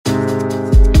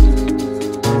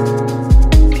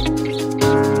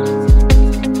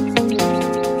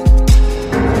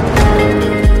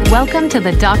Welcome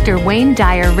to the Dr. Wayne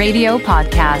Dyer Radio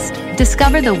Podcast.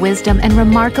 Discover the wisdom and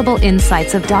remarkable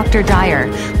insights of Dr. Dyer,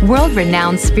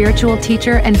 world-renowned spiritual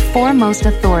teacher and foremost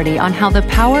authority on how the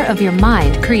power of your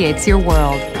mind creates your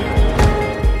world.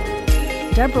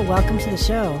 Deborah, welcome to the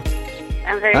show.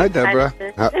 I'm very Hi, Deborah.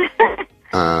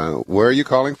 Where are you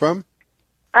calling from?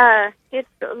 It's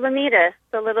Lomita,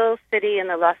 the little city in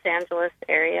the Los Angeles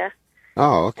area.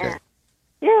 Oh, okay.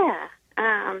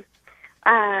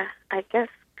 I guess,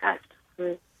 gosh,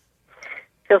 I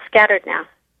feel scattered now.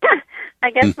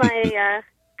 I guess my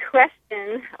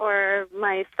question or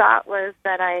my thought was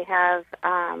that I have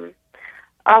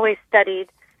always studied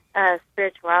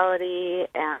spirituality,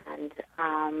 and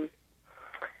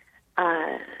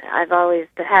I've always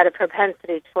had a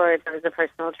propensity towards, I was a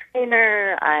personal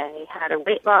trainer, I had a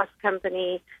weight loss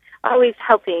company, always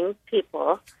helping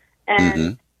people,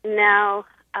 and now,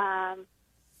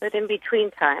 but in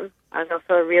between time, I was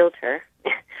also a realtor,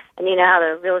 and you know how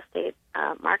the real estate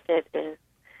market is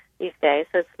these days,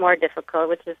 so it's more difficult,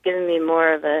 which has given me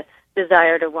more of a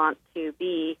desire to want to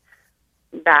be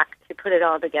back to put it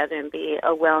all together and be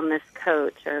a wellness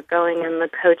coach or going in the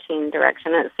coaching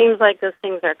direction. And it seems like those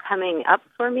things are coming up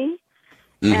for me,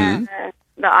 and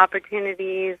the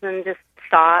opportunities and just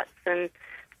thoughts and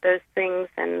those things.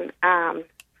 And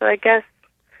so I guess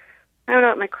I don't know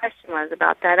what my question was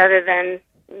about that, other than,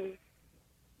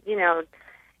 you know,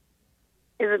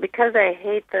 is it because I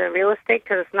hate the real estate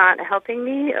because it's not helping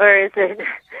me, or is it,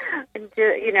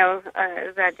 you know,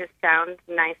 does that just sound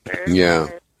nicer? Yeah.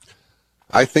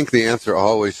 I think the answer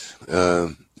always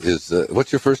is,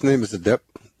 what's your first name? Is it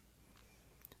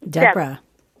Deborah.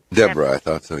 Deborah, I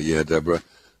thought so. Yeah, Deborah.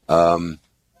 I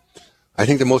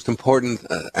think the most important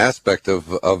aspect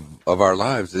of our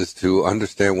lives is to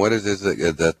understand what it is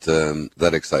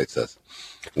that excites us.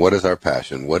 What is our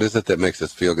passion? What is it that makes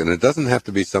us feel good? And it doesn't have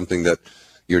to be something that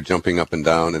you're jumping up and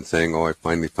down and saying, oh, I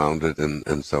finally found it,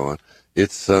 and so on.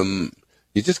 It's you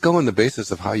just go on the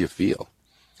basis of how you feel.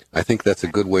 I think that's a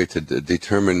good way to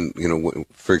determine, you know,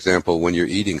 for example, when you're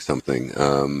eating something,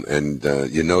 and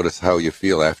you notice how you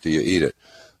feel after you eat it.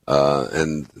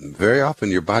 And very often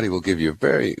your body will give you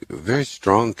very, very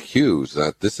strong cues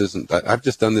that this isn't, I've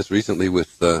just done this recently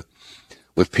with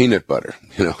peanut butter.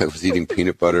 You know, I was eating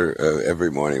peanut butter every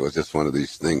morning. It was just one of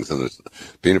these things, and there's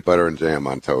peanut butter and jam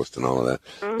on toast and all of that.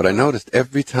 But I noticed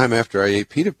every time after I ate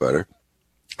peanut butter,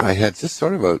 I had just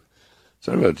sort of a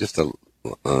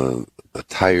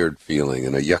tired feeling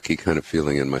and a yucky kind of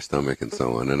feeling in my stomach and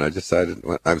so on. And I decided,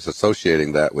 I was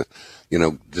associating that with, you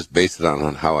know, just base it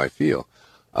on how I feel.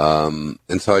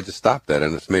 And so I just stopped that,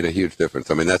 and it's made a huge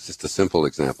difference. I mean, that's just a simple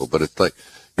example, but it's like,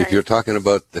 if you're talking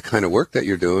about the kind of work that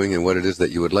you're doing and what it is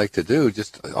that you would like to do,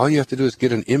 just all you have to do is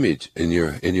get an image in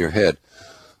your head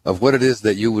of what it is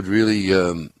that you would really,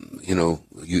 you know,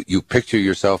 you picture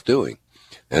yourself doing.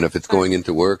 And if it's going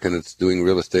into work and it's doing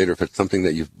real estate, or if it's something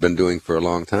that you've been doing for a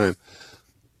long time,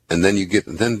 and then you get,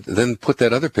 then put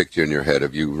that other picture in your head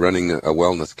of you running a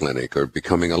wellness clinic or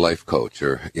becoming a life coach,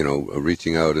 or, you know,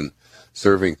 reaching out and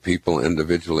serving people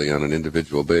individually on an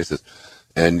individual basis.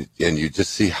 And you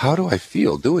just see, how do I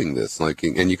feel doing this? Like,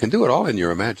 and you can do it all in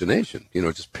your imagination. You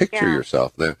know, just picture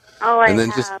yourself there. Oh, and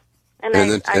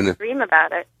I dream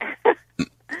about it.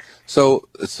 So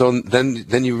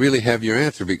then you really have your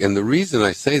answer. And the reason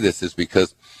I say this is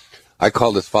because I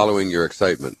call this following your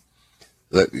excitement.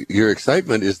 Your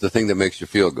excitement is the thing that makes you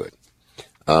feel good.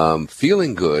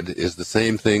 Feeling good is the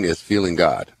same thing as feeling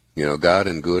God. You know, God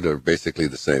and good are basically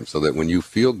the same. So that when you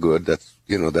feel good, that's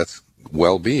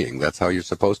well-being. That's how you're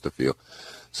supposed to feel.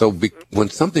 So when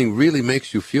something really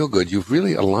makes you feel good, you've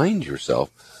really aligned yourself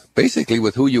basically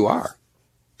with who you are,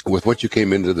 with what you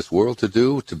came into this world to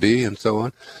do, to be, and so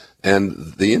on.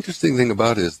 And the interesting thing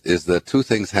about it is that two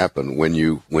things happen when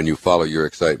you follow your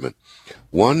excitement.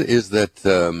 One is that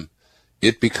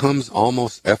it becomes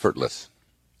almost effortless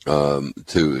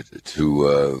to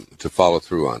follow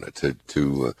through on it.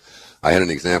 I had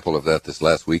an example of that this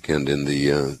last weekend in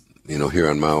the here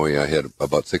on Maui. I had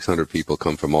about 600 people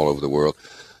come from all over the world,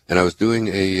 and I was doing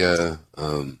a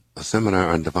seminar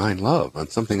on divine love, on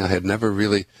something I had never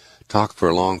really talked for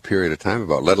a long period of time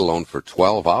about, let alone for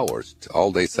 12 hours,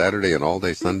 all day Saturday and all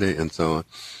day Sunday and so on.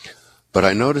 But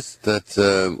I noticed that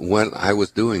when I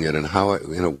was doing it and how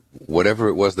whatever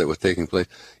it was that was taking place,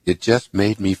 it just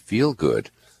made me feel good.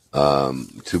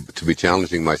 To be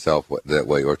challenging myself that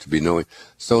way, or to be knowing,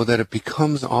 so that it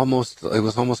was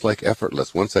almost like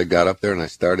effortless. Once I got up there and I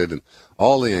started, and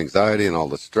all the anxiety and all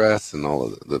the stress and all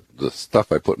of the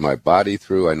stuff I put my body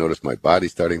through, I noticed my body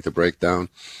starting to break down,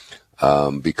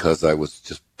 because I was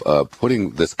just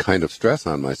putting this kind of stress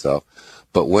on myself.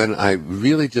 But when I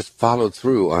really just followed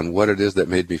through on what it is that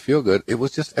made me feel good, it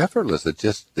was just effortless. It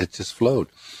just flowed.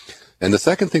 And the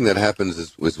second thing that happens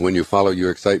is when you follow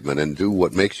your excitement and do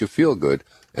what makes you feel good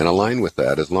and align with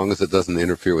that, as long as it doesn't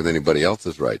interfere with anybody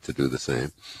else's right to do the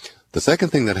same. The second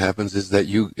thing that happens is that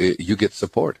you get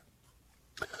support.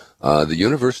 The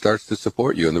universe starts to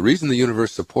support you. And the reason the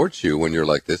universe supports you when you're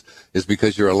like this is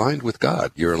because you're aligned with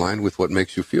God. You're aligned with what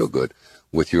makes you feel good,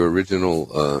 with your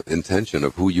original intention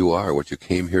of who you are, what you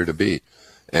came here to be.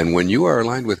 And when you are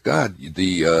aligned with God,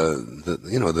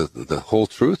 the whole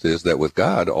truth is that with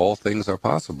God, all things are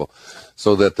possible.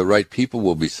 So that the right people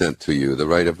will be sent to you, the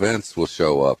right events will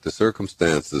show up, the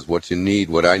circumstances, what you need,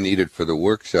 what I needed for the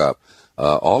workshop,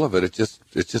 all of it, it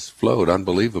just flowed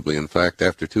unbelievably. In fact,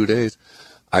 after 2 days,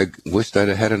 I wished I'd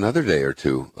had another day or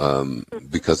two,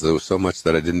 because there was so much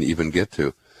that I didn't even get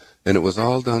to. And it was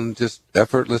all done just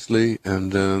effortlessly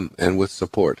and with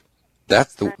support.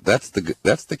 That's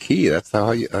the key. That's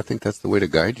how I think that's the way to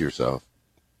guide yourself.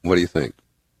 What do you think?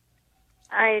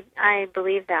 I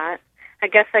believe that. I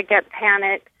guess I get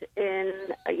panicked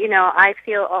I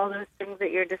feel all those things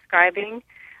that you're describing.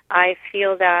 I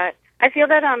feel that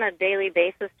on a daily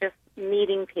basis, just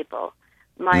meeting people.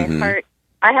 My heart,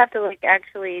 I have to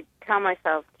actually tell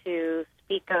myself to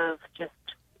speak of just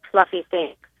fluffy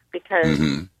things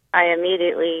because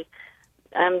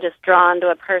I'm just drawn to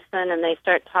a person and they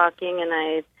start talking and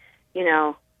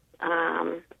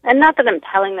and not that I'm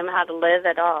telling them how to live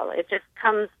at all. It just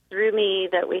comes through me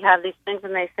that we have these things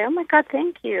and they say, "Oh my God,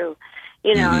 thank you."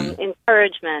 And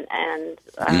encouragement and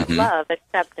love,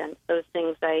 acceptance, those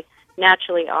things I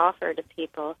naturally offer to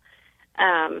people.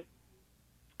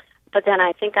 But then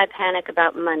I think I panic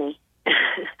about money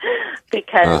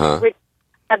because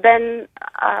I've been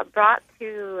brought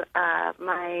to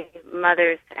my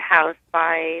mother's house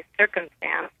by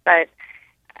circumstance, but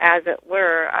as it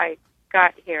were, I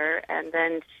got here, and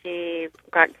then she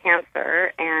got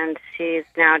cancer, and she's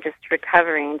now just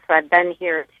recovering. So I've been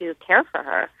here to care for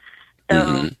her.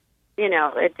 So,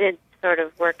 it did sort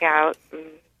of work out,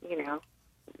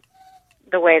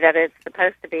 the way that it's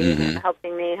supposed to be,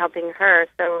 helping me, helping her.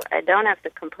 So I don't have to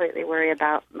completely worry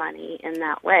about money in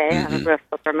that way. I have a roof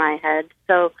over my head.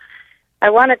 So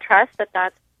I want to trust that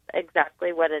that's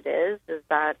exactly what it is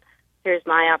that here's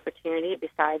my opportunity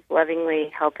besides lovingly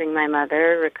helping my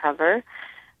mother recover.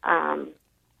 I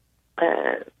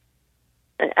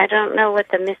don't know what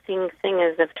the missing thing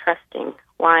is of trusting,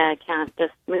 why I can't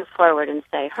just move forward and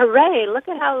say, hooray, look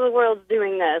at how the world's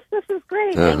doing this. This is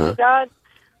great. Thank you, God.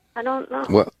 I don't know.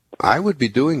 Well, I would be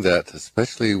doing that,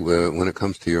 especially when it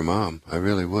comes to your mom. I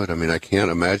really would. I mean, I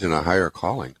can't imagine a higher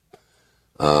calling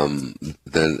than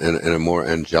and a more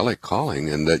angelic calling,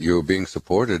 and that you're being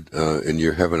supported and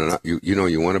you're having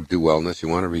you want to do wellness, you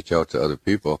want to reach out to other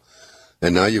people,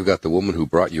 and now you've got the woman who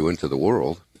brought you into the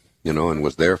world, and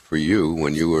was there for you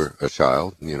when you were a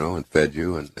child, and fed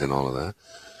you and all of that,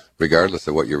 regardless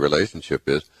of what your relationship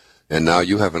is, and now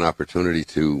you have an opportunity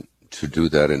to do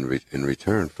that in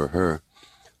return for her.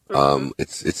 It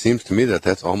seems to me that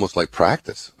that's almost like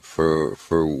practice for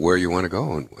where you want to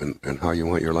go and how you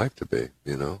want your life to be,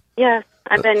 Yes,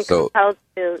 I've been compelled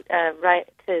to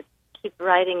keep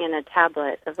writing in a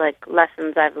tablet of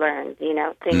lessons I've learned,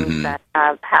 things that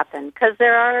have happened, because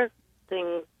there are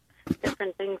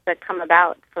different things that come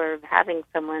about for having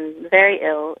someone very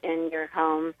ill in your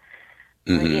home,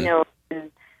 and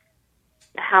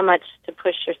how much to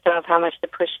push yourself, how much to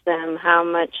push them, how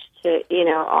much to,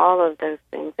 all of those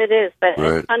things. It is, but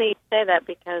It's funny you say that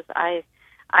because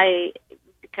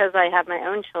because I have my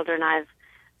own children, I've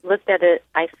looked at it,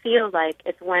 I feel like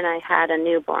it's when I had a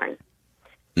newborn.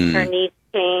 Her needs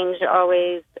change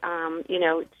always,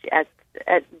 at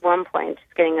one point,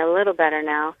 she's getting a little better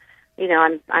now.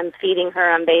 I'm feeding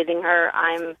her, I'm bathing her,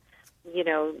 I'm,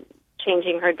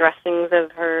 changing her dressings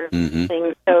of her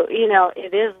things. So,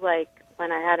 it is like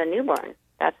when I had a newborn.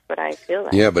 That's what I feel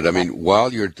like. Yeah, but I mean,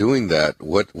 while you're doing that,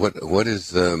 what's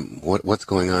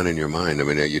going on in your mind? I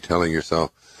mean, are you telling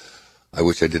yourself, I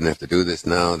wish I didn't have to do this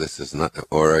now, this is not,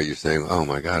 or are you saying, oh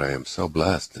my God, I am so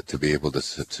blessed to be able to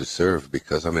serve?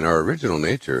 Because, I mean, our original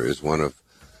nature is one of,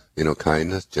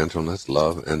 kindness, gentleness,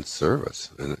 love, and service.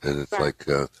 And it's like,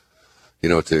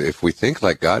 if we think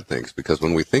like God thinks, because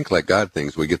when we think like God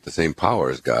thinks, we get the same power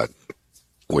as God,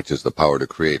 which is the power to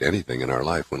create anything in our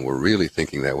life when we're really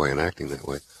thinking that way and acting that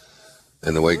way.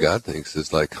 And the way God thinks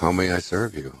is like, how may I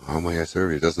serve you? How may I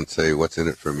serve you? It doesn't say what's in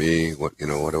it for me, what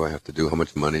do I have to do? How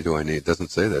much money do I need? It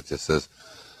doesn't say that. It just says,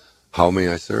 how may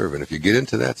I serve? And if you get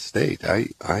into that state,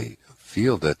 I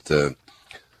feel that,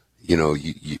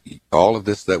 all of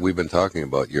this that we've been talking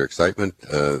about, your excitement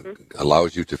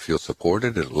allows you to feel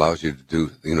supported. It allows you to do,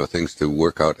 things to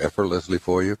work out effortlessly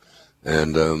for you.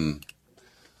 And,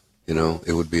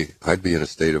 I'd be in a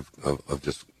state of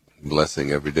just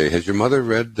blessing every day. Has your mother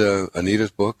read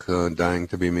Anita's book, Dying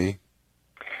to Be Me?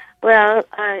 Well,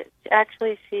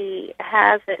 actually, she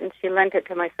has it, and she lent it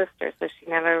to my sister, so she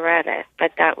never read it.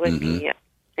 But that would be a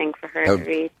thing for her to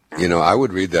read. I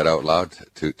would read that out loud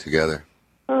together.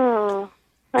 Oh.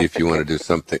 If you want to do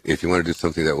something,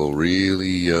 that will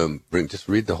really just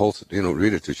read the whole,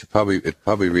 read it to.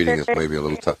 Probably reading is maybe a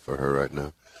little tough for her right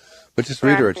now, but just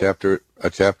read her a chapter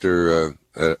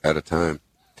at a time.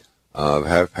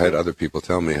 Have had other people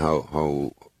tell me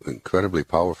how incredibly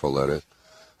powerful that is.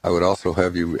 I would also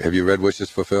have you read Wishes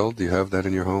Fulfilled? Do you have that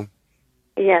in your home?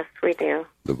 Yes, we do.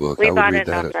 The book. We I would bought read it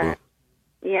that as well.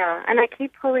 Yeah, and I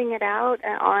keep pulling it out,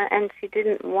 and she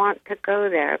didn't want to go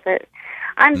there. But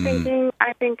I'm thinking,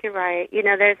 I think you're right.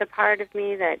 There's a part of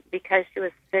me that, because she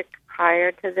was sick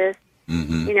prior to this,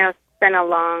 it's been a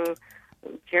long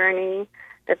journey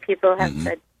that people have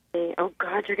said to me, oh,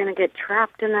 God, you're going to get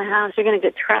trapped in the house. You're going to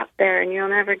get trapped there, and you'll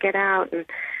never get out. And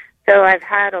so I've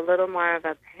had a little more of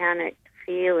a panicked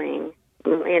feeling,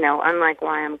 unlike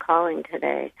why I'm calling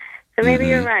today. So maybe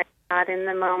you're right. Not in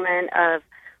the moment of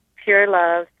pure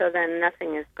love, so then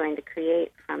nothing is going to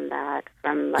create from that.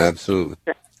 Absolutely.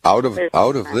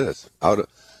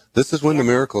 This is when the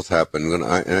miracles happen.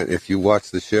 If you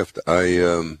watch the shift, I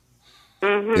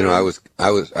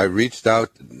reached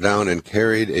down and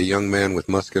carried a young man with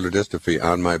muscular dystrophy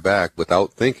on my back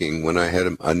without thinking when I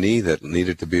had a knee that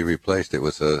needed to be replaced. It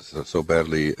was so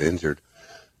badly injured.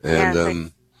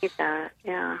 And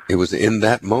it was in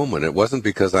that moment. It wasn't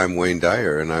because I'm Wayne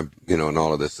Dyer and and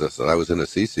all of this stuff. I was in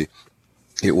Assisi.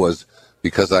 It was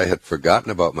because I had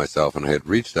forgotten about myself and I had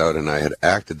reached out and I had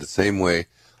acted the same way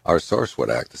our source would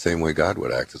act, the same way God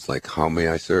would act. It's like, how may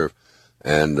I serve?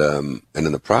 And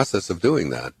in the process of doing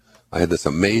that, I had this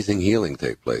amazing healing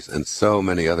take place, and so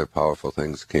many other powerful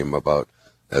things came about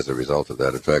as a result of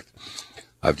that. In fact,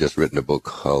 I've just written a book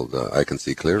called I Can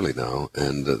See Clearly Now,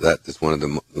 and that is one of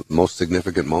the most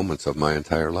significant moments of my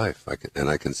entire life. I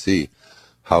can see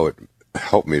how it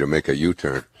helped me to make a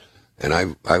U-turn. And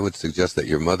I would suggest that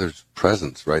your mother's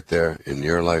presence right there in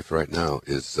your life right now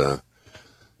is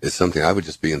something. I would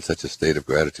just be in such a state of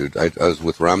gratitude. I was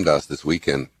with Ram Dass this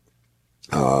weekend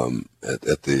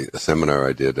at the seminar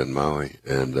I did in Maui,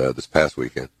 and this past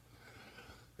weekend.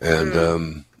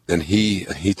 And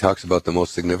he talks about the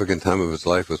most significant time of his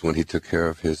life was when he took care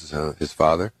of his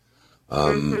father,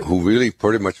 who really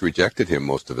pretty much rejected him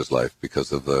most of his life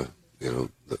because of the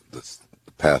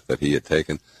path that he had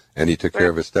taken. And he took care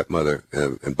of his stepmother,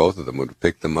 and both of them would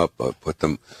pick them up, put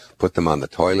them on the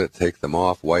toilet, take them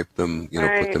off, wipe them,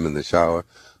 put them in the shower.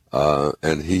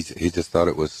 And he just thought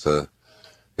it was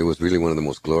really one of the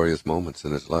most glorious moments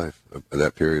in his life,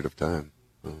 that period of time.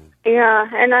 Yeah,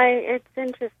 and it's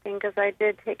interesting because I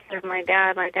did take care of my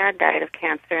dad. My dad died of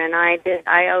cancer, and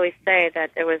I always say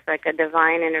that there was like a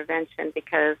divine intervention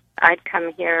because I'd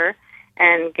come here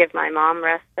and give my mom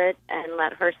respite and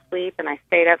let her sleep, and I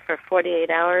stayed up for 48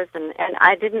 hours, and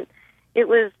I didn't. It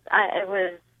was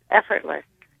effortless,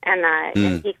 and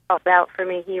and he called out for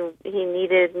me. He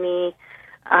needed me,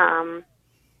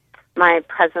 my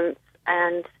presence,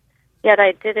 and yet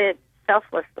I did it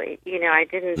selflessly. I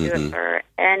didn't do it for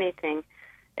anything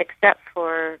except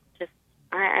for just.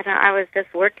 I was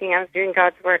just working. I was doing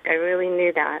God's work. I really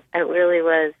knew that. It really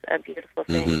was a beautiful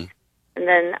thing. And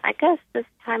then I guess this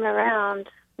time around,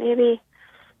 maybe,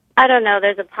 I don't know,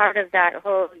 there's a part of that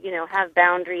whole, have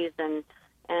boundaries and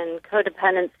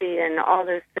codependency and all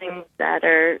those things that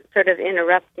are sort of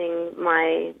interrupting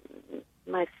my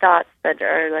thoughts that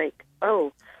are like,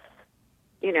 oh,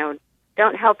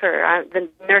 don't help her. The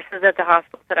nurses at the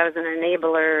hospital said I was an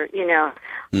enabler,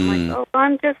 I'm like, oh,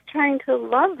 I'm just trying to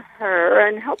love her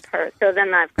and help her. So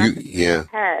then I've got this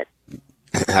head.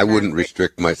 I wouldn't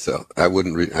restrict myself. I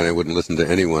wouldn't listen to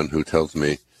anyone who tells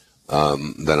me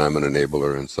that I'm an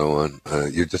enabler and so on.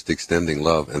 You're just extending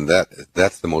love, and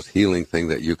that's the most healing thing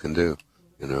that you can do.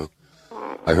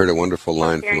 I heard a wonderful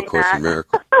line from A Course in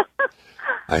Miracles.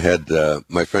 I had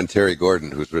my friend Terry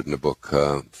Gordon, who's written a book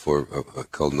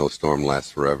called No Storm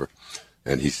Lasts Forever,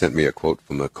 and he sent me a quote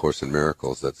from A Course in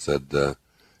Miracles that said,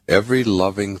 "Every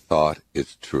loving thought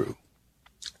is true.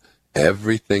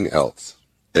 Everything else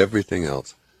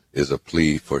is a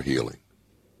plea for healing."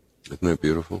 Isn't that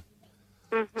beautiful?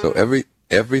 So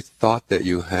every thought that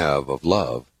you have of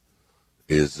love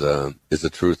is a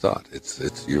true thought.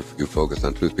 It's you focus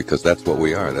on truth because that's what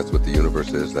we are. That's what the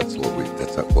universe is. That's what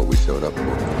we showed up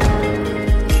for.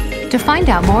 To find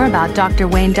out more about Dr.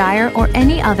 Wayne Dyer or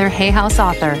any other Hay House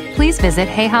author, please visit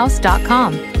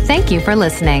hayhouse.com. Thank you for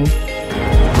listening.